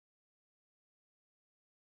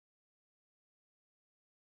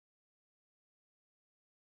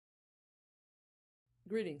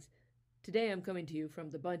Greetings. Today I'm coming to you from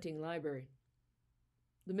the Bunting Library.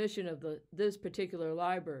 The mission of this particular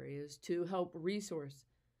library is to help resource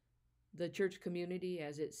the church community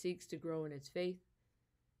as it seeks to grow in its faith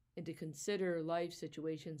and to consider life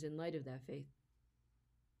situations in light of that faith.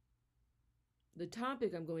 The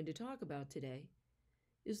topic I'm going to talk about today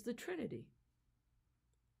is the Trinity.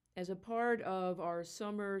 As a part of our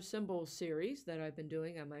summer symbol series that I've been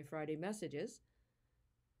doing on my Friday messages,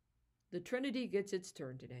 the Trinity gets its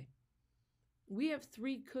turn today. We have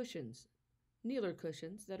 3 cushions, kneeler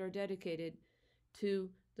cushions, that are dedicated to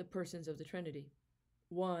the persons of the Trinity.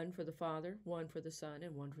 1 for the Father, 1 for the Son,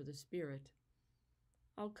 and 1 for the Spirit.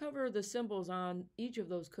 I'll cover the symbols on each of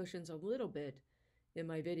those cushions a little bit in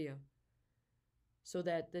my video, so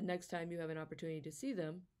that the next time you have an opportunity to see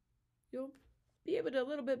them, you'll be able to a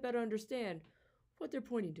little bit better understand what they're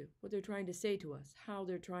pointing to, what they're trying to say to us, how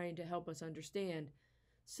they're trying to help us understand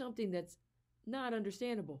something that's not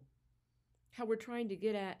understandable. How we're trying to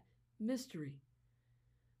get at mystery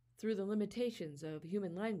through the limitations of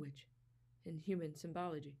human language and human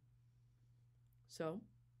symbology. So,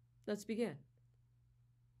 let's begin.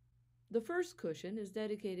 The first cushion is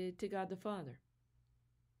dedicated to God the Father.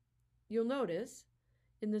 You'll notice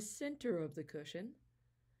in the center of the cushion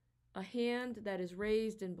a hand that is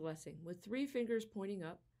raised in blessing with 3 fingers pointing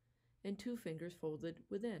up and 2 fingers folded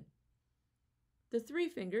within. The 3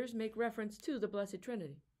 fingers make reference to the Blessed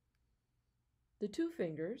Trinity. The 2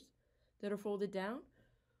 fingers that are folded down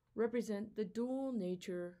represent the dual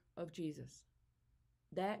nature of Jesus.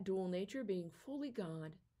 That dual nature being fully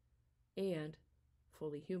God and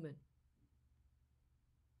fully human.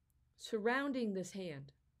 Surrounding this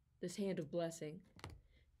hand of blessing,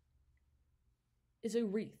 is a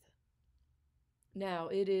wreath. Now,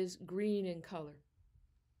 it is green in color.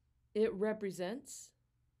 It represents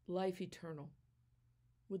life eternal,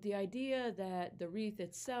 with the idea that the wreath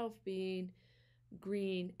itself being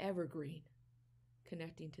green, evergreen,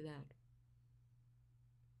 connecting to that.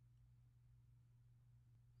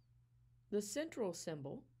 The central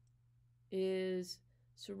symbol is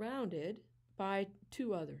surrounded by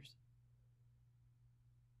 2 others.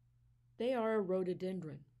 They are a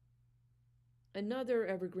rhododendron, another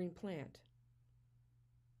evergreen plant.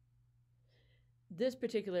 This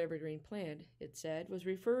particular evergreen plant, it said, was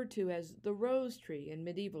referred to as the rose tree in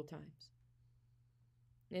medieval times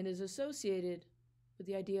and is associated with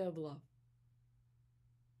the idea of love.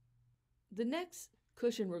 The next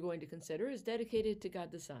cushion we're going to consider is dedicated to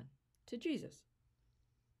God the Son, to Jesus.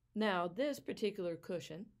 Now, this particular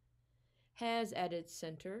cushion has at its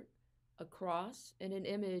center a cross and an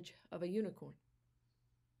image of a unicorn.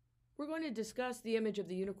 We're going to discuss the image of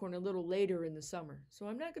the unicorn a little later in the summer, so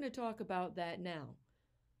I'm not going to talk about that now.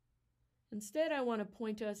 Instead, I want to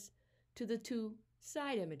point us to the 2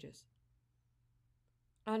 side images.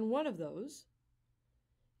 On one of those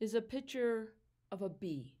is a picture of a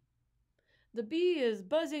bee. The bee is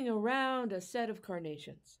buzzing around a set of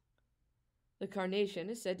carnations. The carnation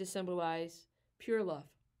is said to symbolize pure love.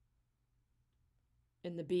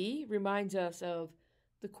 And the bee reminds us of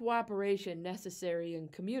the cooperation necessary in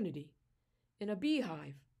community, in a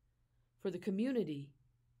beehive, for the community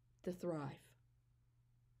to thrive.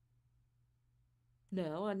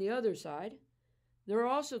 Now, on the other side, there are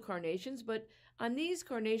also carnations, but on these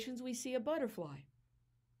carnations we see a butterfly.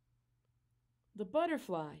 The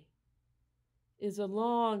butterfly is a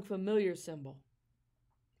long, familiar symbol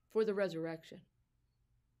for the resurrection.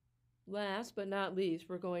 Last but not least,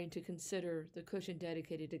 we're going to consider the cushion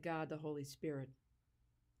dedicated to God the Holy Spirit.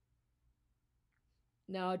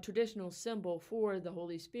 Now, a traditional symbol for the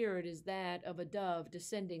Holy Spirit is that of a dove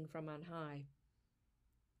descending from on high.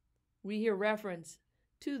 We hear reference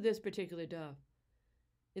to this particular dove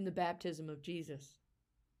in the baptism of Jesus.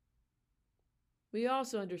 We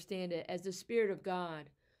also understand it as the Spirit of God,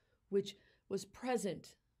 which was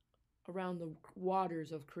present around the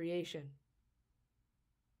waters of creation.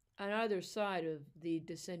 On either side of the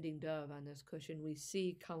descending dove on this cushion, we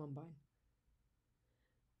see Columbine,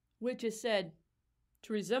 which is said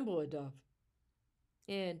to resemble a dove,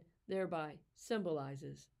 and thereby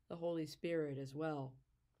symbolizes the Holy Spirit as well.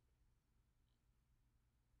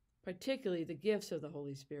 Particularly the gifts of the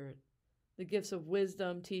Holy Spirit, the gifts of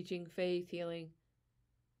wisdom, teaching, faith, healing,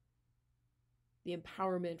 the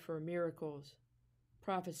empowerment for miracles,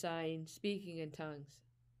 prophesying, speaking in tongues,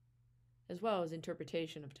 as well as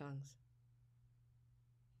interpretation of tongues.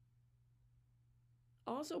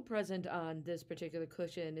 Also present on this particular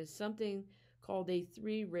cushion is something called a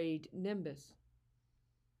 3-rayed nimbus.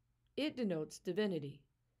 It denotes divinity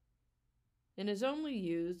and is only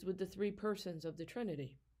used with the 3 persons of the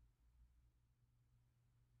Trinity.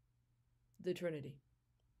 The Trinity.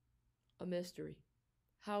 a mystery.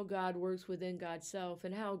 How God works within God's self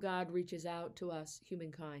and how God reaches out to us,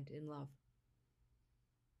 humankind, in love.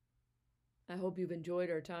 I hope you've enjoyed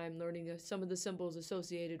our time learning some of the symbols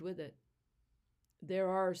associated with it. There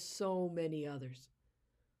are so many others.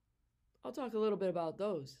 I'll talk a little bit about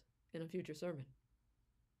those in a future sermon.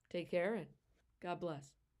 Take care and God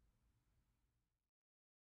bless.